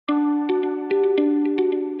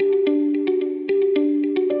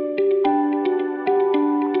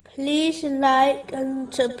Please like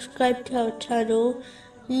and subscribe to our channel.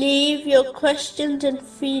 Leave your questions and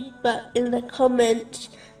feedback in the comments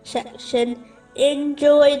section.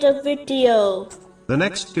 Enjoy the video. The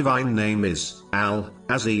next divine name is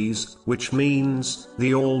Al-Aziz, which means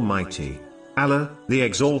the Almighty. Allah, the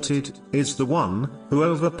Exalted, is the one who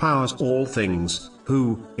overpowers all things,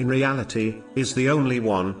 who, in reality, is the only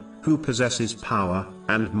one who possesses power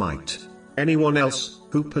and might. Anyone else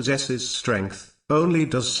who possesses strength only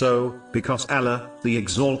does so because Allah, the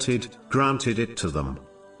Exalted, granted it to them.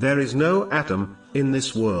 There is no atom in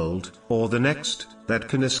this world or the next that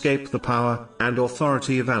can escape the power and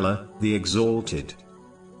authority of Allah, the Exalted.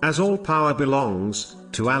 As all power belongs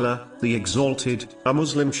to Allah, the Exalted, a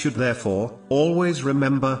Muslim should therefore always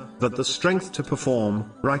remember that the strength to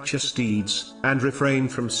perform righteous deeds and refrain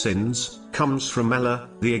from sins comes from Allah,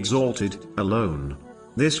 the Exalted, alone.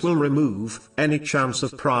 This will remove any chance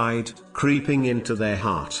of pride creeping into their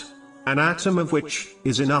heart, an atom of which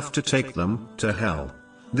is enough to take them to hell.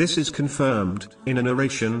 This is confirmed in a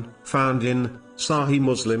narration found in Sahih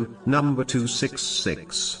Muslim, number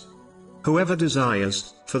 266. Whoever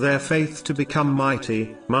desires for their faith to become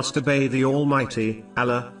mighty must obey the Almighty,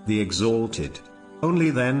 Allah, the Exalted. Only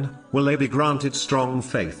then will they be granted strong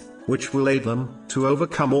faith, which will aid them to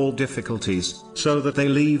overcome all difficulties, so that they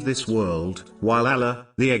leave this world, while Allah,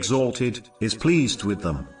 the Exalted, is pleased with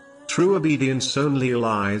them. True obedience only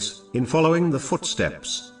lies in following the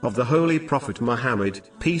footsteps of the Holy Prophet Muhammad,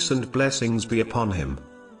 peace and blessings be upon him.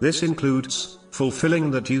 This includes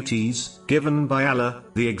fulfilling the duties given by Allah,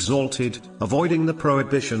 the Exalted, avoiding the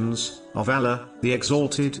prohibitions of Allah, the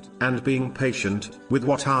Exalted, and being patient with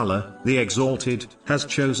what Allah, the Exalted, has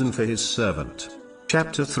chosen for his servant.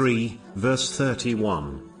 Chapter 3, verse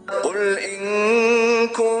 31. قُلْ إِن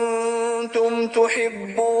كُنتُمْ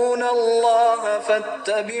تُحِبُّونَ اللَّهَ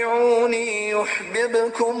فَاتَّبِعُونِي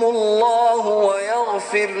يُحْبِبْكُمُ اللَّهُ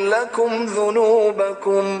وَيَغْفِرْ لَكُمْ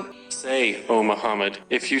ذُنُوبَكُمْ. Say, O Muhammad,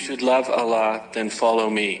 if you should love Allah, then follow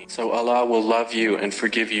me, so Allah will love you and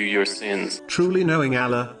forgive you your sins. Truly knowing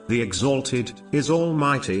Allah, the Exalted, is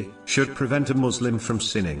Almighty, should prevent a Muslim from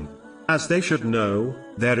sinning. As they should know,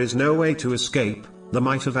 there is no way to escape the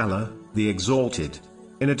might of Allah, the Exalted.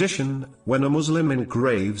 In addition, when a Muslim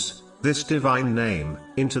engraves this divine name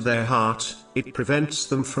into their heart, it prevents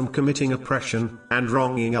them from committing oppression and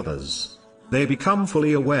wronging others. They become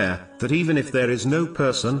fully aware that even if there is no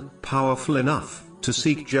person powerful enough to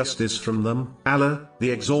seek justice from them, Allah,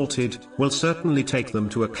 the Exalted, will certainly take them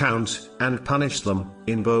to account and punish them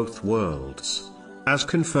in both worlds. As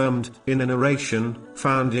confirmed in a narration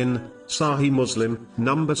found in Sahih Muslim,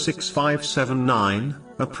 number 6579,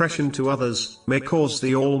 oppression to others may cause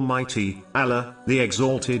the Almighty, Allah, the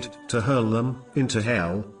Exalted, to hurl them into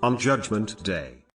hell on Judgment Day.